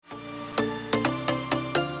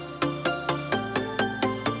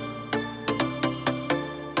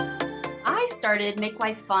started Make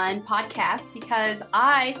Life Fun podcast because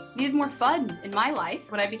I needed more fun in my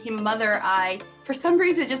life. When I became a mother, I, for some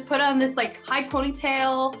reason, just put on this like high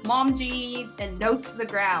ponytail, mom jeans, and nose to the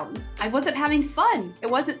ground. I wasn't having fun. It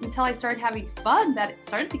wasn't until I started having fun that it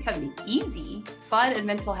started becoming easy. Fun and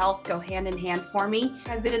mental health go hand in hand for me.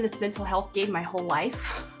 I've been in this mental health game my whole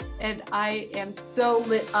life. And I am so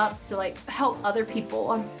lit up to like help other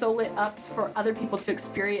people. I'm so lit up for other people to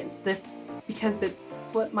experience this because it's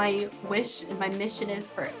what my wish and my mission is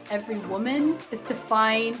for every woman, is to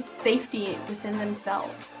find safety within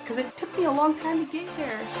themselves. Because it took me a long time to get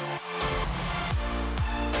here.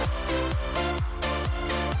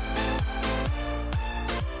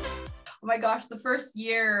 Oh my gosh, the first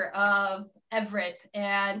year of Everett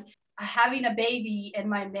and having a baby in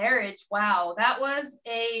my marriage, wow, that was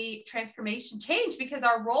a transformation change because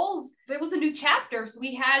our roles, it was a new chapter. So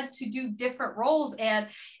we had to do different roles. And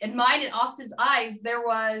in mine and Austin's eyes, there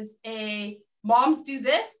was a moms do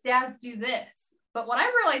this, dads do this. But what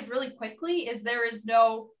I realized really quickly is there is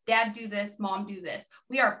no dad do this, mom do this.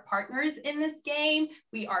 We are partners in this game.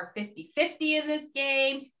 We are 50-50 in this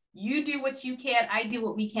game. You do what you can, I do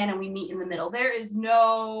what we can, and we meet in the middle. There is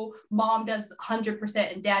no mom does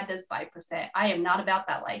 100% and dad does 5%. I am not about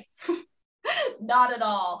that life. Not at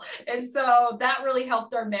all. And so that really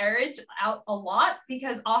helped our marriage out a lot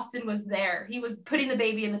because Austin was there. He was putting the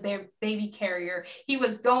baby in the baby carrier. He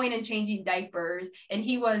was going and changing diapers, and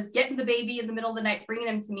he was getting the baby in the middle of the night, bringing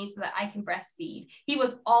him to me so that I can breastfeed. He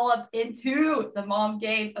was all up into the mom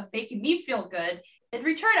game of making me feel good. In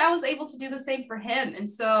return, I was able to do the same for him. And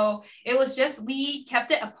so it was just, we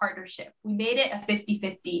kept it a partnership. We made it a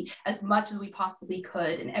 50-50 as much as we possibly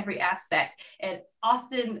could in every aspect. And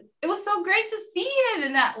Austin, it was so great to see him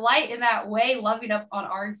in that light, in that way, loving up on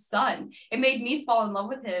our son. It made me fall in love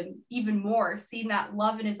with him even more, seeing that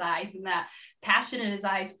love in his eyes and that passion in his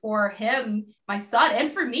eyes for him, my son, and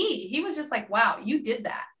for me. He was just like, wow, you did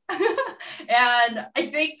that. And I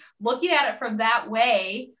think looking at it from that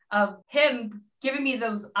way of him giving me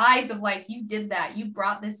those eyes of like, you did that, you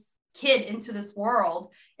brought this kid into this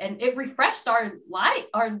world, and it refreshed our life,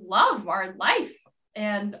 our love, our life,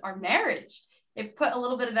 and our marriage. It put a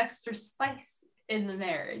little bit of extra spice in the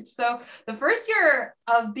marriage. So the first year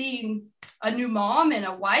of being a new mom and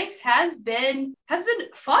a wife has been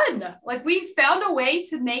fun. Like, we found a way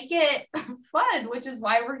to make it fun, which is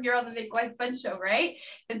why we're here on the Make Life Fun show, right?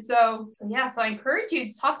 And so I encourage you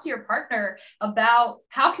to talk to your partner about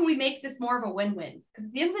how can we make this more of a win-win? Because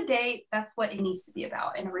at the end of the day, that's what it needs to be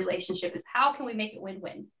about in a relationship, is how can we make it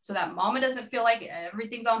win-win so that mama doesn't feel like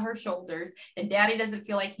everything's on her shoulders and daddy doesn't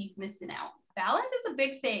feel like he's missing out. Balance is a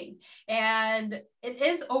big thing, and it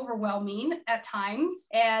is overwhelming at times,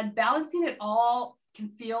 and balancing it all can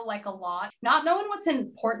feel like a lot. Not knowing what's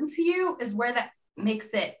important to you is where that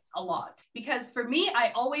makes it a lot. Because for me,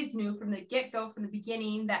 I always knew from the get-go, from the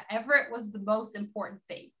beginning, that Everett was the most important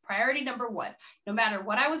thing. Priority number one. No matter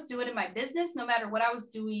what I was doing in my business, no matter what I was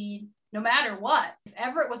doing, no matter what, if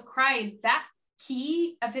Everett was crying, that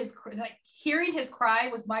key of his, like, hearing his cry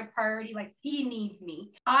was my priority. Like, he needs me.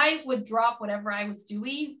 I would drop whatever I was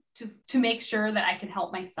doing to make sure that I can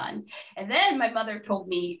help my son. And then my mother told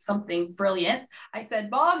me something brilliant. I said,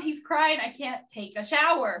 Mom, he's crying. I can't take a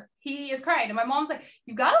shower. He is crying. And my mom's like,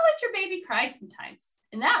 you got to let your baby cry sometimes.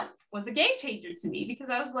 And that was a game changer to me, because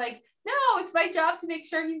I was like, no, it's my job to make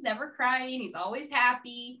sure he's never crying. He's always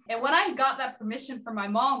happy. And when I got that permission from my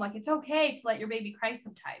mom, like, it's okay to let your baby cry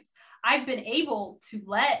sometimes, I've been able to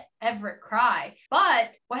let Everett cry.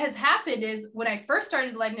 But what has happened is when I first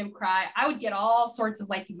started letting him cry, I would get all sorts of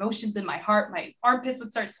like emotions in my heart. My armpits would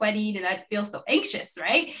start sweating and I'd feel so anxious,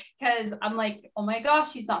 right? Because I'm like, oh my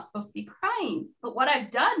gosh, he's not supposed to be crying. But what I've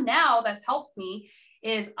done now that's helped me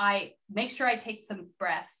is I make sure I take some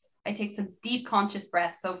breaths. I take some deep conscious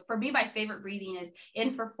breaths. So for me, my favorite breathing is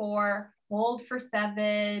in for 4, hold for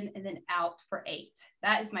 7, and then out for 8.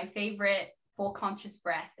 That is my favorite full conscious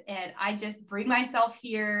breath. And I just bring myself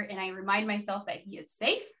here and I remind myself that he is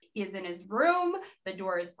safe. He is in his room. The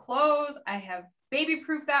door is closed. I have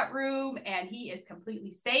baby-proof that room and he is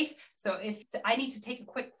completely safe. So if I need to take a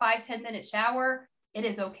quick 5-10 minute shower, it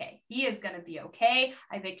is okay. He is going to be okay.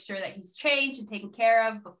 I make sure that he's changed and taken care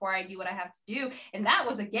of before I do what I have to do. And that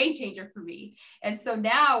was a game changer for me. And so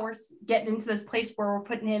now we're getting into this place where we're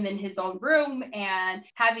putting him in his own room and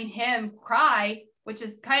having him cry, which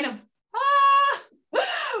is kind of,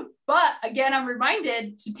 but again, I'm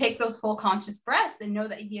reminded to take those full conscious breaths and know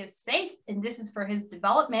that he is safe. And this is for his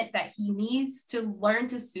development, that he needs to learn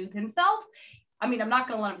to soothe himself. I mean, I'm not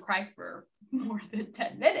going to let him cry for more than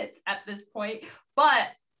 10 minutes at this point, but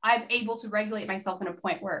I'm able to regulate myself in a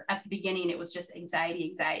point where at the beginning, it was just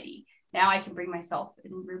anxiety. Now I can bring myself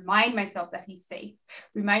and remind myself that he's safe,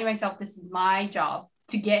 remind myself this is my job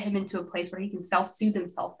to get him into a place where he can self-soothe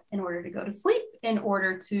himself in order to go to sleep, in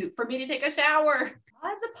order for me to take a shower.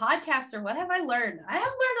 As a podcaster, what have I learned? I have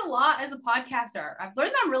learned a lot as a podcaster. I've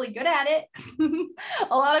learned that I'm really good at it.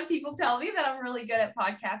 A lot of people tell me that I'm really good at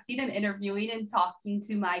podcasting and interviewing and talking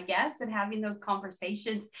to my guests and having those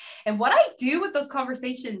conversations. And what I do with those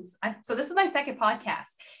conversations, so this is my second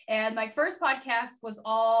podcast. And my first podcast was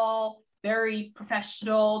all very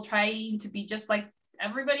professional, trying to be just like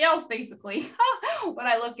everybody else, basically. When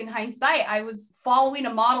I look in hindsight, I was following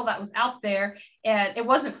a model that was out there and it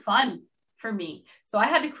wasn't fun for me. So I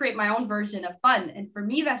had to create my own version of fun. And for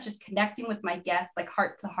me, that's just connecting with my guests, like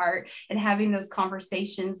heart to heart, and having those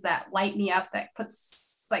conversations that light me up, that puts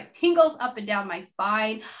like tingles up and down my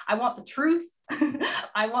spine. I want the truth.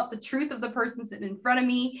 I want the truth of the person sitting in front of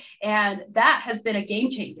me. And that has been a game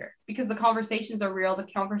changer because the conversations are real. The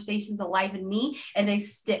conversations alive in me and they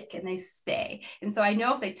stick and they stay. And so I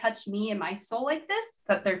know if they touch me and my soul like this,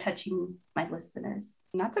 that they're touching my listeners.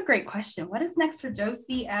 And that's a great question. What is next for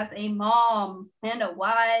Jocey as a mom and a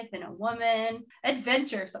wife and a woman?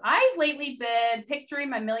 Adventure. So I've lately been picturing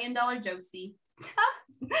my $1 million Jocey.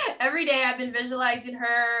 Every day I've been visualizing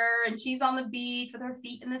her and she's on the beach with her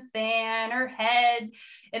feet in the sand, her head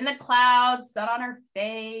in the clouds, sun on her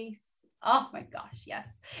face. Oh my gosh,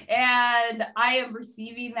 yes. And I am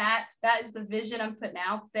receiving that. That is the vision I'm putting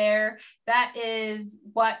out there. That is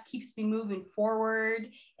what keeps me moving forward.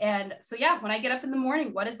 And so, yeah, when I get up in the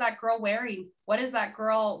morning, what is that girl wearing? What is that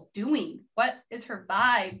girl doing? What is her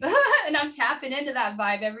vibe? And I'm tapping into that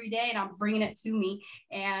vibe every day and I'm bringing it to me.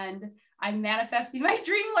 And I'm manifesting my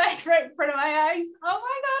dream life right in front of my eyes. Oh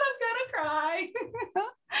my God, I'm gonna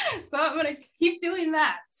cry. So I'm gonna keep doing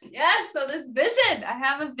that. Yes, so this vision, I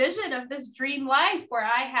have a vision of this dream life where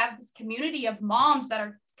I have this community of moms that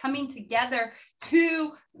are coming together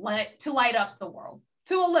to light up the world,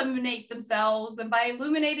 to illuminate themselves. And by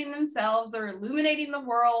illuminating themselves, they're illuminating the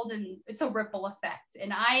world, and it's a ripple effect.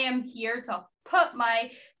 And I am here to put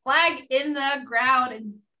my flag in the ground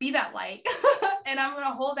and be that light. And I'm going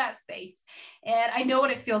to hold that space. And I know what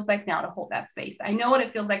it feels like now to hold that space. I know what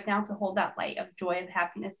it feels like now to hold that light of joy, of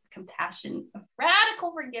happiness, compassion, of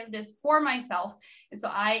radical forgiveness for myself. And so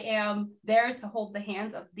I am there to hold the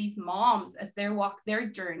hands of these moms as they walk their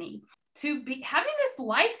journey to be having this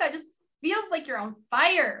life that just feels like you're on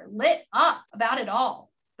fire, lit up about it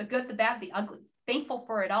all. The good, the bad, the ugly. Thankful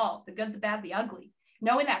for it all. The good, the bad, the ugly.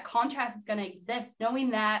 Knowing that contrast is going to exist, knowing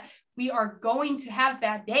that we are going to have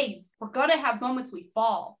bad days. We're going to have moments we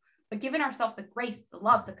fall, but giving ourselves the grace, the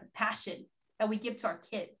love, the compassion that we give to our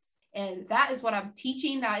kids. And that is what I'm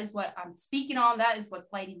teaching. That is what I'm speaking on. That is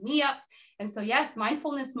what's lighting me up. And so, yes,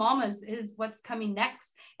 Mindfulness Mamas is what's coming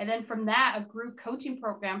next. And then from that, a group coaching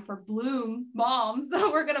program for Bloom moms.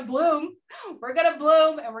 We're going to bloom. We're going to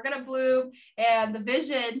bloom and we're going to bloom. And the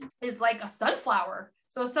vision is like a sunflower.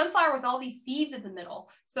 So a sunflower with all these seeds in the middle.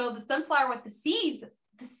 So the sunflower with the seeds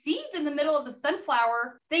in the middle of the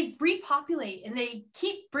sunflower, they repopulate and they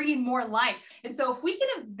keep bringing more life. And so if we can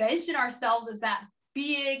envision ourselves as that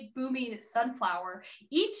big booming sunflower,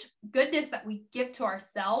 each goodness that we give to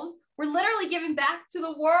ourselves, we're literally giving back to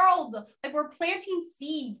the world. Like we're planting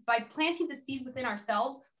seeds. By planting the seeds within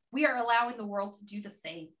ourselves, we are allowing the world to do the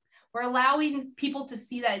same. We're allowing people to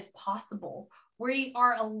see that it's possible. We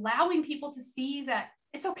are allowing people to see that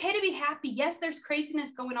it's okay to be happy. Yes, there's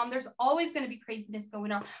craziness going on. There's always going to be craziness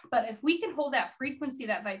going on. But if we can hold that frequency,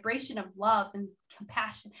 that vibration of love and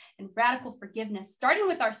compassion and radical forgiveness, starting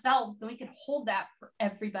with ourselves, then we can hold that for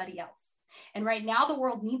everybody else. And right now, the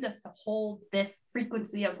world needs us to hold this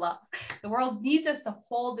frequency of love. The world needs us to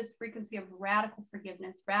hold this frequency of radical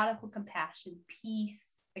forgiveness, radical compassion, peace.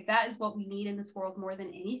 Like that is what we need in this world more than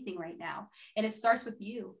anything right now. And it starts with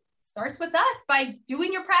you. It starts with us by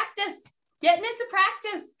doing your practice. Getting into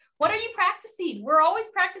practice. What are you practicing? We're always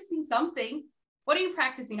practicing something. What are you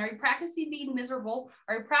practicing? Are you practicing being miserable?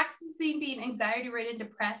 Are you practicing being anxiety-ridden,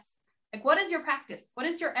 depressed? Like, what is your practice? What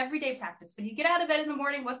is your everyday practice? When you get out of bed in the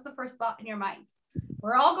morning, what's the first thought in your mind?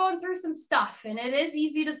 We're all going through some stuff, and it is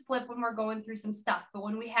easy to slip when we're going through some stuff. But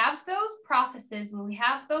when we have those processes, when we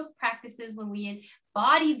have those practices, when we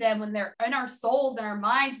embody them, when they're in our souls and our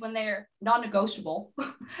minds, when they're non-negotiable,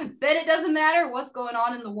 then it doesn't matter what's going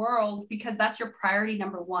on in the world because that's your priority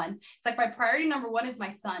number one. It's like my priority number one is my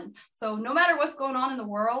son. So no matter what's going on in the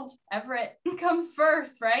world, Everett comes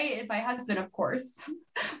first, right? And my husband, of course.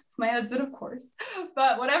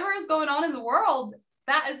 But whatever is going on in the world,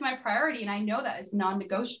 that is my priority. And I know that is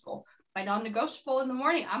non-negotiable. my non-negotiable in the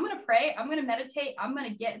morning. I'm going to pray. I'm going to meditate. I'm going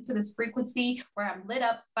to get into this frequency where I'm lit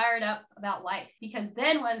up, fired up about life. Because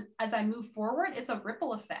then as I move forward, it's a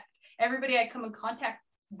ripple effect. Everybody I come in contact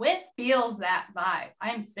with feels that vibe.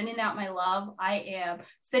 I am sending out my love. I am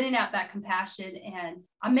sending out that compassion, and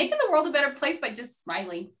I'm making the world a better place by just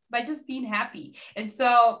smiling, by just being happy. And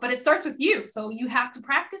so, but it starts with you. So you have to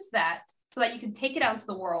practice that so that you can take it out into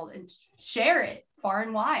the world and share it far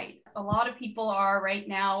and wide. A lot of people are right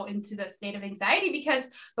now into the state of anxiety because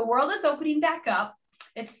the world is opening back up.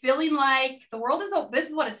 It's feeling like the world is open. This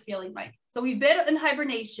is what it's feeling like. So we've been in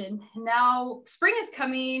hibernation. Now spring is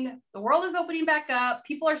coming. The world is opening back up.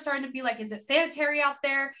 People are starting to be like, is it sanitary out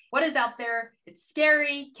there? What is out there? It's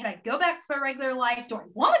scary. Can I go back to my regular life? Do I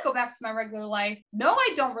want to go back to my regular life? No,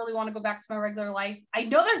 I don't really want to go back to my regular life. I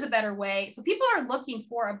know there's a better way. So people are looking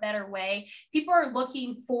for a better way. People are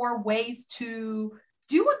looking for ways to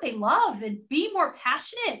do what they love and be more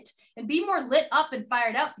passionate and be more lit up and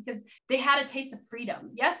fired up because they had a taste of freedom.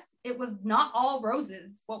 Yes, it was not all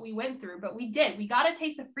roses what we went through, but we got a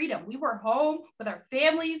taste of freedom. We were home with our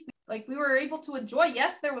families. Like we were able to enjoy.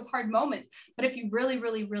 Yes, there was hard moments, but if you really,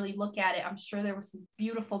 really, really look at it, I'm sure there were some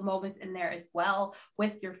beautiful moments in there as well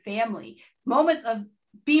with your family. Moments of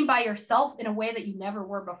being by yourself in a way that you never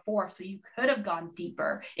were before. So you could have gone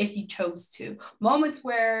deeper if you chose to. Moments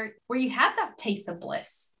where you had that taste of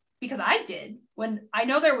bliss, because I did. When I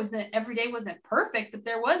know every day wasn't perfect, but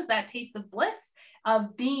there was that taste of bliss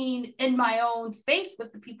of being in my own space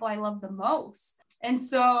with the people I love the most. And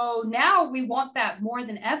so now we want that more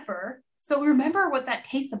than ever. So remember what that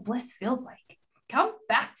taste of bliss feels like. Come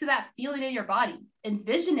back to that feeling in your body,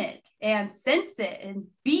 envision it and sense it and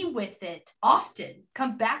be with it often.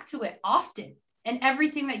 Come back to it often. And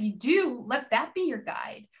everything that you do, let that be your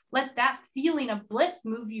guide. Let that feeling of bliss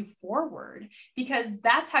move you forward, because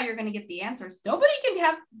that's how you're going to get the answers. Nobody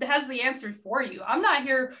has the answers for you. I'm not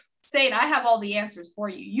here saying I have all the answers for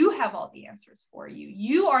you. You have all the answers for you.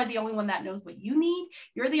 You are the only one that knows what you need.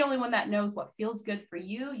 You're the only one that knows what feels good for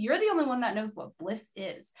you. You're the only one that knows what bliss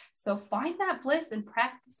is. So find that bliss and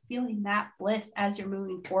practice feeling that bliss as you're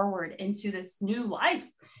moving forward into this new life.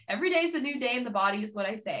 Every day is a new day in the body is what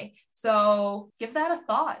I say. So give that a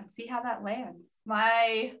thought and see how that lands.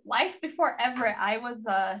 My life before Everett, I was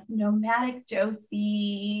a nomadic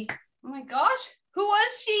Jocey. Oh my gosh, who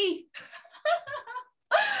was she?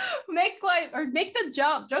 Make the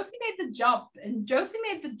jump. Jocey made the jump, and Jocey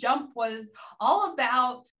made the jump was all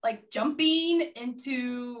about like jumping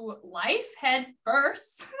into life head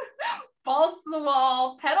first, balls to the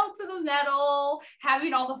wall, pedal to the metal,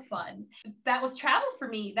 having all the fun. That was travel for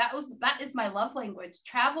me. That is my love language.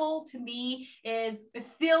 Travel to me it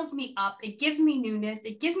fills me up. It gives me newness.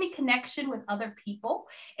 It gives me connection with other people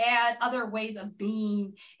and other ways of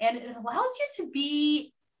being, and it allows you to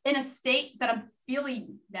be in a state that I'm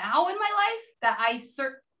feeling now in my life that I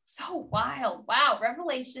so wild. Wow.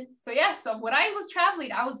 Revelation. So yeah. So when I was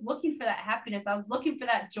traveling, I was looking for that happiness. I was looking for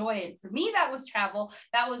that joy. And for me, that was travel.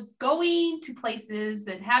 That was going to places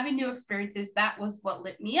and having new experiences. That was what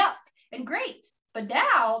lit me up. And great. But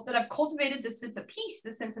now that I've cultivated this sense of peace,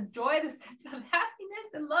 this sense of joy, this sense of happiness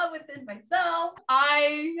and love within myself,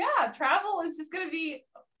 travel is just going to be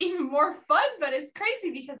even more fun, but it's crazy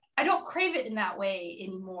because I don't crave it in that way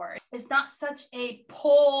anymore. It's not such a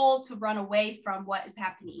pull to run away from what is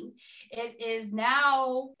happening. It is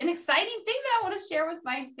now an exciting thing that I want to share with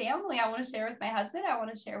my family. I want to share with my husband. I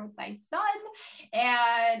want to share with my son.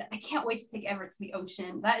 And I can't wait to take Everett to the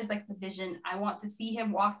ocean. That is like the vision. I want to see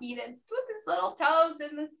him walking with his little toes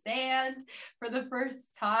in the sand for the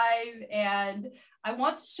first time. And I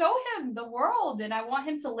want to show him the world, and I want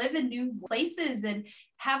him to live in new places and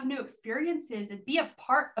have new experiences and be a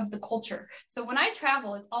part of the culture. So when I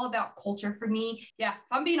travel, it's all about culture for me. Yeah,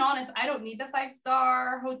 if I'm being honest, I don't need the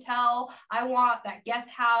 5-star hotel. I want that guest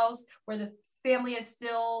house where the family is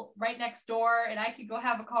still right next door and I could go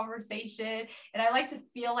have a conversation. And I like to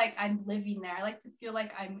feel like I'm living there. I like to feel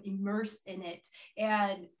like I'm immersed in it.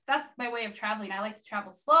 And that's my way of traveling. I like to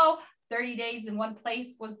travel slow. 30 days in one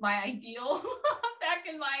place was my ideal back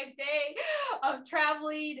in my day of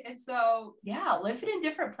traveling. And so, yeah, living in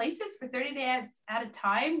different places for 30 days at a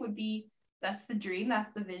time that's the dream.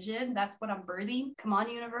 That's the vision. That's what I'm birthing. Come on,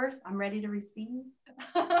 universe. I'm ready to receive.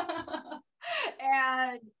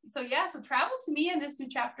 And so travel to me in this new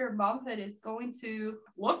chapter of momhood is going to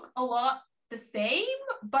look a lot the same,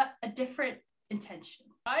 but a different intention.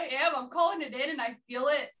 I'm calling it in, and I feel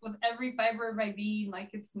it with every fiber of my being, like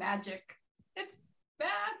it's magic. It's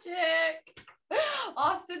magic.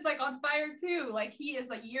 Austin's like on fire too. Like he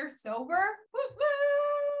is a year sober.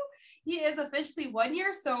 Woo-woo! He is officially 1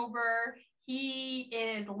 year sober. he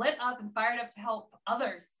is lit up and fired up to help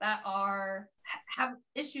others that have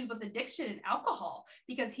issues with addiction and alcohol,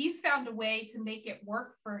 because he's found a way to make it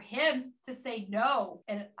work for him to say no.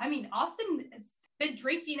 And I mean, Austin has been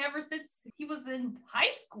drinking ever since he was in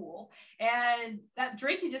high school, and that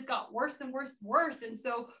drinking just got worse and worse and worse. And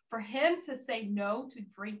so for him to say no to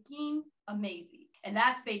drinking, amazing. And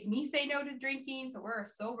that's made me say no to drinking. So we're a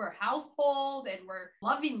sober household and we're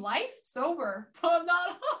loving life sober. So I'm not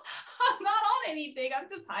on anything. I'm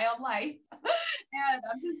just high on life. And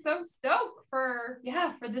I'm just so stoked for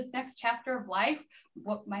this next chapter of life.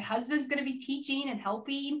 What my husband's going to be teaching and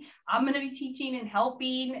helping. I'm going to be teaching and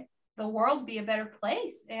helping the world be a better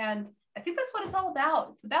place. And I think that's what it's all about.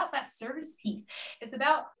 It's about that service piece. It's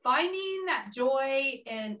about finding that joy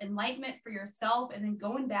and enlightenment for yourself, and then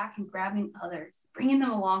going back and grabbing others, bringing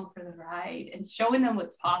them along for the ride and showing them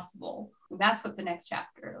what's possible. And that's what the next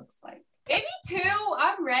chapter looks like. Baby too,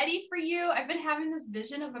 I'm ready for you. I've been having this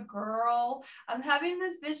vision of a girl. I'm having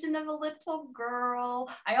this vision of a little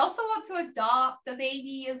girl. I also want to adopt a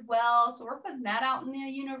baby as well. So we're putting that out in the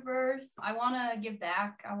universe. I want to give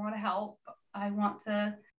back. I want to help. I want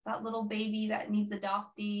to, that little baby that needs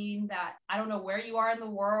adopting, that I don't know where you are in the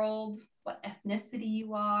world, what ethnicity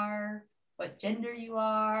you are, what gender you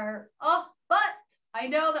are. Oh, but I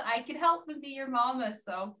know that I can help and be your mama.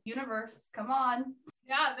 So universe, come on.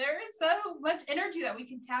 Yeah, there is so much energy that we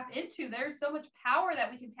can tap into. There's so much power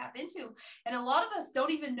that we can tap into. And a lot of us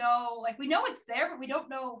don't even know, like, we know it's there, but we don't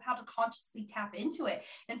know how to consciously tap into it.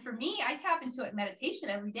 And for me, I tap into it in meditation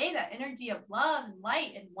every day, that energy of love and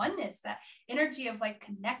light and oneness, that energy of like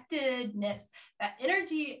connectedness, that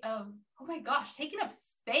energy of, oh my gosh, taking up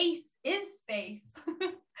space in space.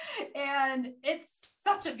 And it's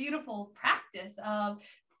such a beautiful practice of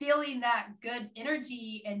feeling that good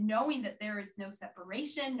energy and knowing that there is no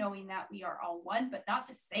separation, knowing that we are all one, but not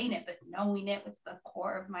just saying it, but knowing it with the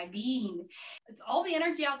core of my being. It's all the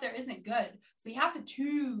energy out there isn't good. So you have to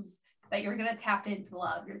choose that you're going to tap into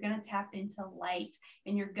love. You're going to tap into light,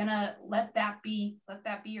 and you're going to let that be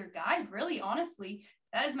your guide. Really, honestly,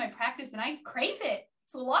 that is my practice, and I crave it.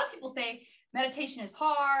 So a lot of people say meditation is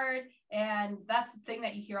hard, and that's the thing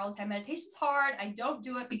that you hear all the time. Meditation's hard. I don't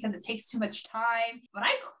do it because it takes too much time, but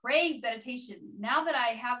I crave meditation. Now that I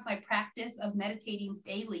have my practice of meditating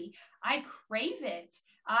daily, I crave it.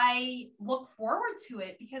 I look forward to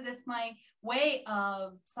it because it's my way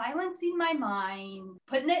of silencing my mind,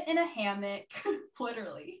 putting it in a hammock,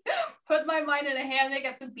 literally, put my mind in a hammock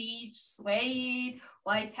at the beach, swaying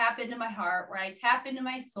while I tap into my heart, where I tap into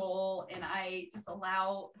my soul, and I just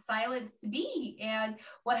allow silence to be. And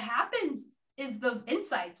what happens is those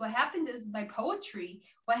insights. What happens is my poetry.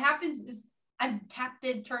 What happens is I'm tapped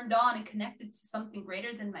in, turned on, and connected to something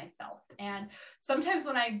greater than myself. And sometimes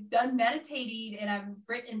when I've done meditating and I've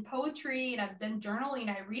written poetry and I've done journaling,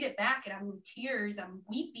 I read it back and I'm in tears, I'm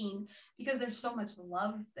weeping, because there's so much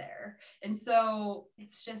love there. And so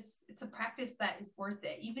it's a practice that is worth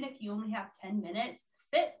it. Even if you only have 10 minutes,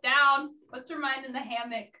 sit down, put your mind in the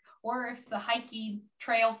hammock, or if it's a hiking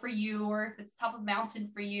trail for you, or if it's top of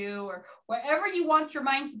mountain for you, or wherever you want your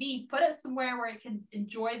mind to be, put it somewhere where it can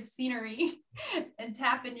enjoy the scenery and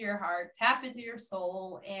tap into your heart, tap into your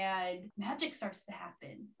soul, and magic starts to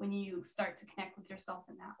happen when you start to connect with yourself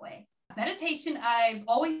in that way. Meditation, I've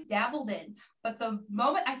always dabbled in, but the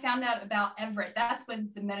moment I found out about Everett, that's when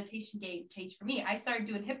the meditation game changed for me. I started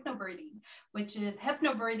doing hypnobirthing,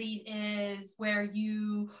 hypnobirthing is where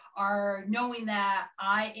you are knowing that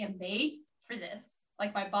I am made for this.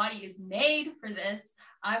 Like, my body is made for this.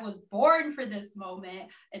 I was born for this moment,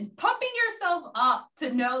 and pumping yourself up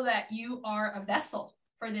to know that you are a vessel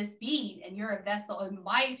for this being, and you're a vessel. And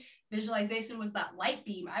my visualization was that light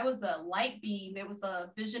beam. I was the light beam. It was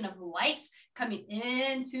a vision of light coming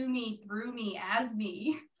into me, through me, as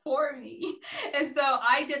me, for me. And so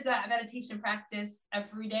I did that meditation practice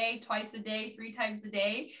every day, twice a day, 3 times a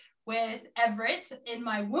day, with Everett in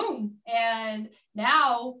my womb. And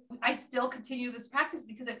now I still continue this practice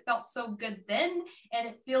because it felt so good then, and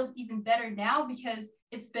it feels even better now because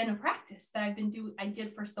it's been a practice that I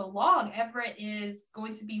did for so long. Everett is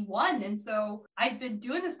going to be 1. And so I've been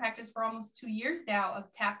doing this practice for almost 2 years now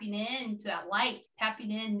of tapping into that light,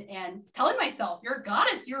 tapping in and telling myself, you're a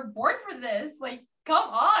goddess, you're born for this. Like, come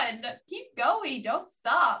on, keep going, don't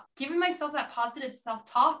stop. Giving myself that positive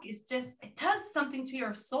self-talk is just, it does something to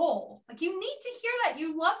your soul. Like, you need to hear that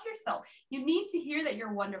you love yourself. You need to hear that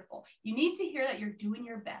you're wonderful. You need to hear that you're doing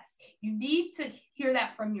your best. You need to hear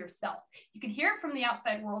that from yourself. You can hear it from the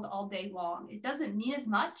outside world all day long. It doesn't mean as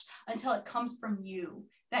much until it comes from you,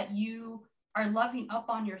 that you are loving up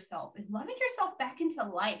on yourself and loving yourself back into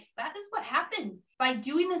life. That is what happened. By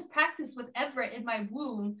doing this practice with Everett in my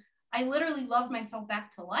womb, I literally loved myself back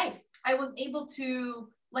to life. I was able to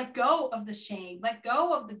let go of the shame, let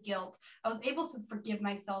go of the guilt. I was able to forgive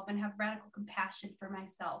myself and have radical compassion for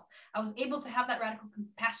myself. I was able to have that radical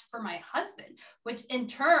compassion for my husband, which in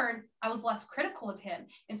turn, I was less critical of him.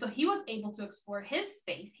 And so he was able to explore his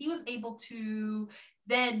space. He was able to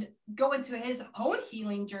then go into his own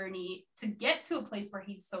healing journey to get to a place where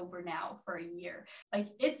he's sober now for a year. Like,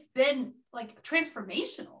 it's been like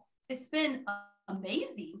transformational. It's been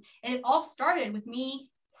amazing. And it all started with me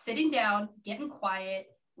sitting down, getting quiet,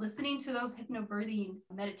 listening to those hypnobirthing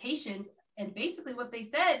meditations. And basically what they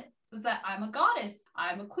said was that I'm a goddess,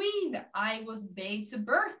 I'm a queen, I was made to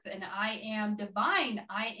birth, and I am divine.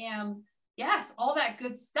 I am, yes, all that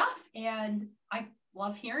good stuff. And I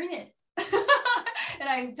love hearing it. And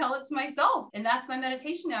I tell it to myself. And that's my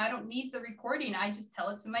meditation now. I don't need the recording. I just tell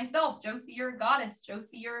it to myself. Jocey, you're a goddess.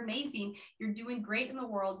 Jocey, you're amazing. You're doing great in the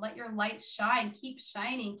world. Let your light shine. Keep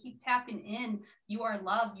shining. Keep tapping in. You are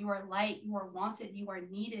loved. You are light. You are wanted. You are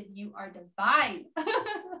needed. You are divine.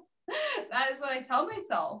 That is what I tell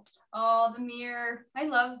myself. Oh, the mirror. I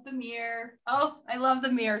love the mirror. Oh, I love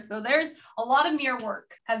the mirror. So there's a lot of mirror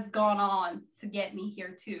work has gone on to get me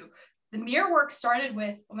here too. The mirror work started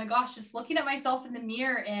with, oh my gosh, just looking at myself in the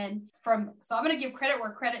mirror. And so I'm going to give credit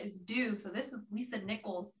where credit is due. So this is Lisa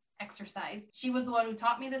Nichols' exercise. She was the one who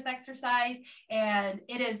taught me this exercise. And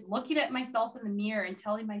it is looking at myself in the mirror and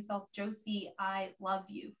telling myself, Jocey, I love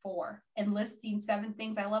you for, and listing 7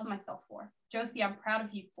 things I love myself for. Jocey, I'm proud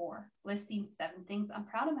of you for, listing 7 things I'm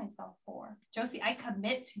proud of myself for. Jocey, I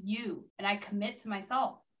commit to you and I commit to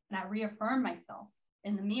myself and I reaffirm myself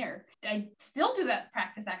in the mirror. I still do that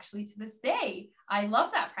practice actually to this day. I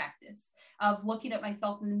love that practice of looking at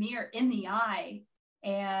myself in the mirror in the eye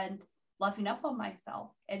and loving up on myself.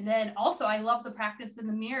 And then also I love the practice in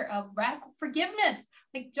the mirror of radical forgiveness.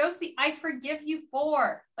 Like, Jocey, I forgive you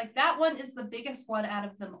for, like, that one is the biggest one out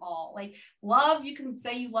of them all. Like, love, you can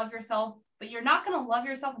say you love yourself, but you're not going to love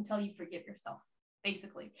yourself until you forgive yourself.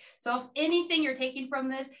 Basically. So if anything you're taking from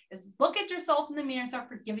this is look at yourself in the mirror and start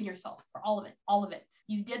forgiving yourself for all of it. All of it.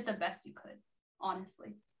 You did the best you could,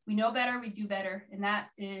 honestly. We know better, we do better. And that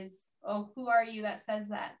is, oh, who are you that says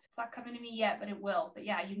that? It's not coming to me yet, but it will. But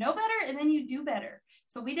yeah, you know better and then you do better.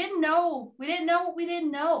 So we didn't know what we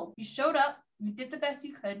didn't know. You showed up, you did the best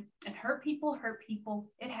you could, and hurt people.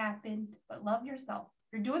 It happened, but love yourself.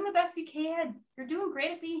 You're doing the best you can. You're doing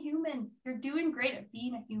great at being human. You're doing great at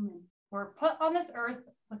being a human. We're put on this earth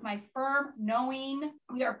with my firm knowing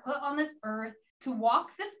we are put on this earth to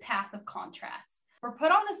walk this path of contrast. We're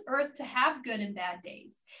put on this earth to have good and bad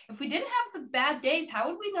days. If we didn't have the bad days, how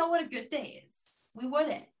would we know what a good day is? We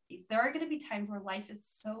wouldn't. There are going to be times where life is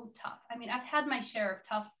so tough. I mean, I've had my share of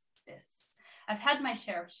toughness. I've had my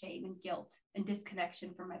share of shame and guilt and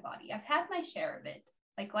disconnection from my body. I've had my share of it.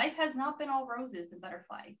 Like, life has not been all roses and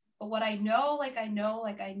butterflies. But what I know,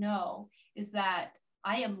 is that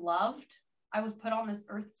I am loved. I was put on this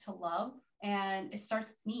earth to love. And it starts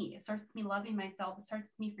with me. It starts with me loving myself. It starts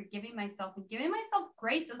with me forgiving myself and giving myself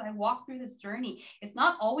grace as I walk through this journey. It's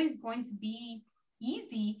not always going to be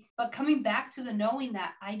easy, but coming back to the knowing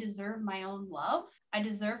that I deserve my own love. I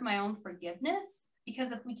deserve my own forgiveness.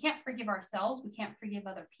 Because if we can't forgive ourselves, we can't forgive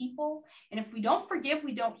other people. And if we don't forgive,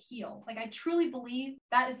 we don't heal. Like, I truly believe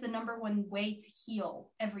that is the number one way to heal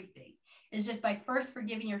everything. Is just by first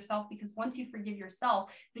forgiving yourself, because once you forgive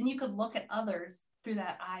yourself, then you could look at others through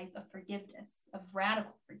that eyes of forgiveness, of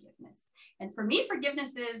radical forgiveness. And for me,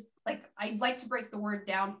 forgiveness is like, I like to break the word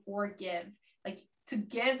down, forgive, like to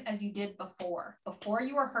give as you did before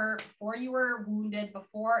you were hurt, before you were wounded,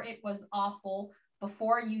 before it was awful,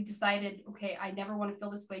 before you decided, okay, I never want to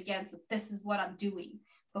feel this way again. So this is what I'm doing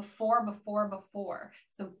before.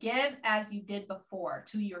 So give as you did before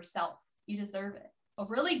to yourself. You deserve it. But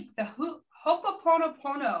really, the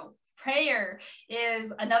Ho'oponopono prayer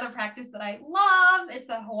is another practice that I love. It's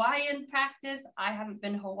a Hawaiian practice. I haven't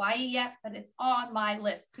been to Hawaii yet, but it's on my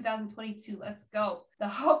list. 2022, let's go. The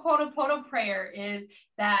Ho'oponopono prayer is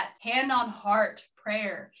that hand on heart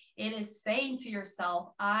prayer. It is saying to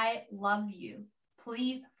yourself, I love you.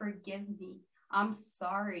 Please forgive me. I'm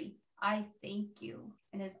sorry. I thank you.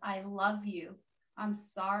 And as I love you, I'm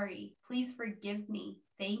sorry. Please forgive me.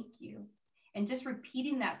 Thank you. And just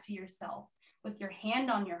repeating that to yourself with your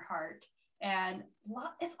hand on your heart. And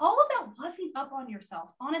it's all about loving up on yourself.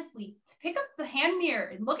 Honestly, to pick up the hand mirror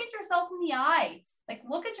and look at yourself in the eyes. Like,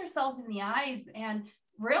 look at yourself in the eyes and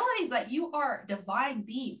realize that you are a divine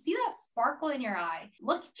being. See that sparkle in your eye.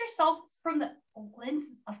 Look at yourself from the lens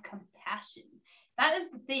of compassion That is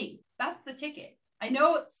the thing. That's the ticket. I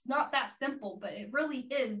know it's not that simple, but it really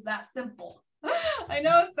is that simple. I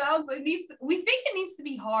know it sounds like we think it needs to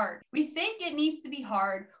be hard. We think it needs to be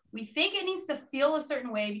hard. We think it needs to feel a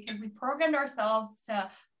certain way because we programmed ourselves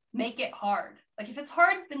to make it hard. Like if it's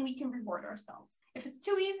hard, then we can reward ourselves. If it's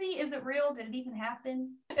too easy, is it real? Did it even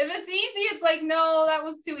happen? If it's easy, it's like, no, that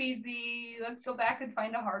was too easy. Let's go back and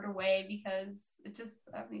find a harder way because it just,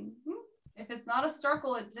 if it's not a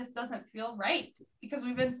struggle, it just doesn't feel right because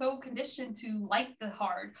we've been so conditioned to like the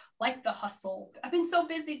hard, like the hustle. I've been so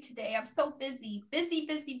busy today. I'm so busy.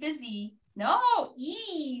 No,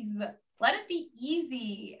 ease. Let it be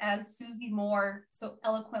easy, as Susie Moore so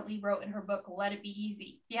eloquently wrote in her book, Let It Be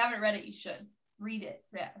Easy. If you haven't read it, you should read it.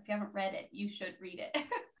 Yeah, if you haven't read it, you should read it.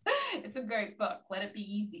 It's a great book, Let It Be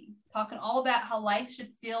Easy. Talking all about how life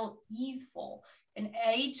should feel easeful. And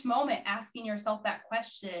at each moment, asking yourself that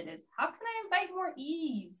question is, how can I invite more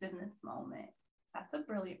ease in this moment? That's a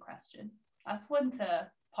brilliant question. That's one to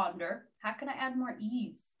ponder. How can I add more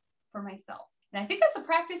ease for myself? And I think that's a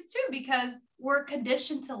practice too, because we're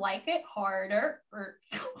conditioned to like it harder, or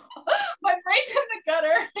my brain's in the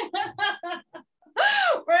gutter.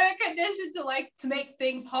 We're conditioned to make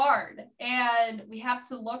things hard, and we have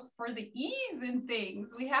to look for the ease in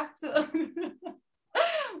things. We have to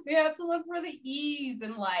look for the ease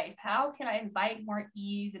in life. How can I invite more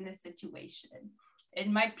ease in this situation?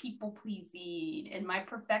 In my people pleasing, in my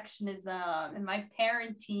perfectionism, in my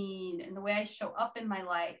parenting, in the way I show up in my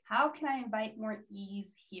life. How can I invite more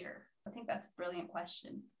ease here? I think that's a brilliant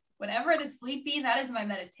question. Whenever it is sleeping, that is my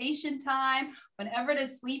meditation time. Whenever it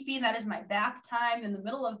is sleeping, that is my bath time. In the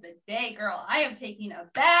middle of the day, girl, I am taking a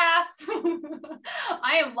bath.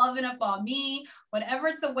 I am loving up on me. Whenever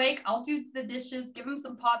it's awake, I'll do the dishes, give them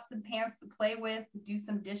some pots and pans to play with, do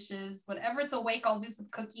some dishes. Whenever it's awake, I'll do some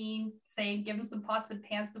cooking, give them some pots and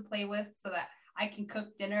pans to play with so that I can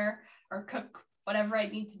cook dinner or cook whatever I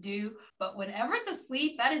need to do. But whenever it's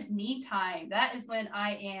asleep, that is me time. That is when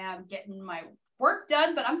I am getting my work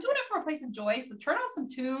done, but I'm doing it from a place of joy. So turn on some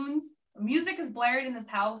tunes. Music is blaring in this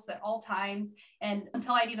house at all times, and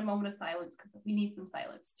until I need a moment of silence, because we need some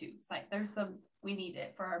silence too. So we need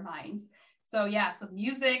it for our minds. So yeah, so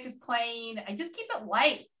music is playing. I just keep it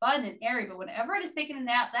light, fun, and airy. But whenever it is taking a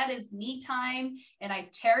nap, that is me time, and I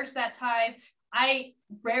cherish that time. I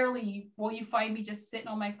rarely will you find me just sitting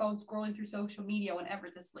on my phone scrolling through social media whenever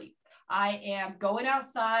it's asleep. I am going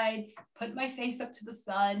outside, putting my face up to the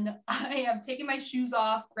sun. I am taking my shoes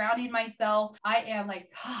off, grounding myself. I am like,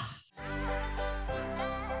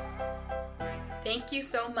 Thank you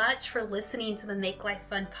so much for listening to the Make Life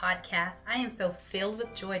Fun podcast. I am so filled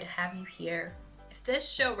with joy to have you here. If this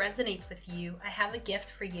show resonates with you, I have a gift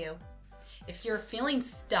for you. If you're feeling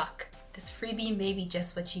stuck, this freebie may be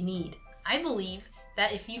just what you need. I believe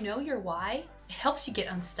that if you know your why, it helps you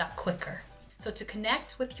get unstuck quicker. So to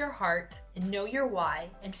connect with your heart and know your why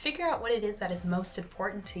and figure out what it is that is most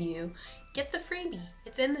important to you, get the freebie.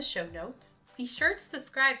 It's in the show notes. Be sure to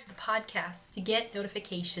subscribe to the podcast to get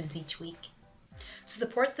notifications each week. To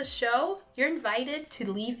support the show, you're invited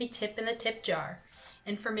to leave a tip in the tip jar.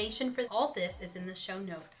 Information for all this is in the show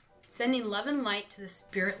notes. Sending love and light to the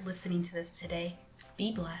spirit listening to this today.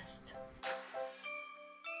 Be blessed.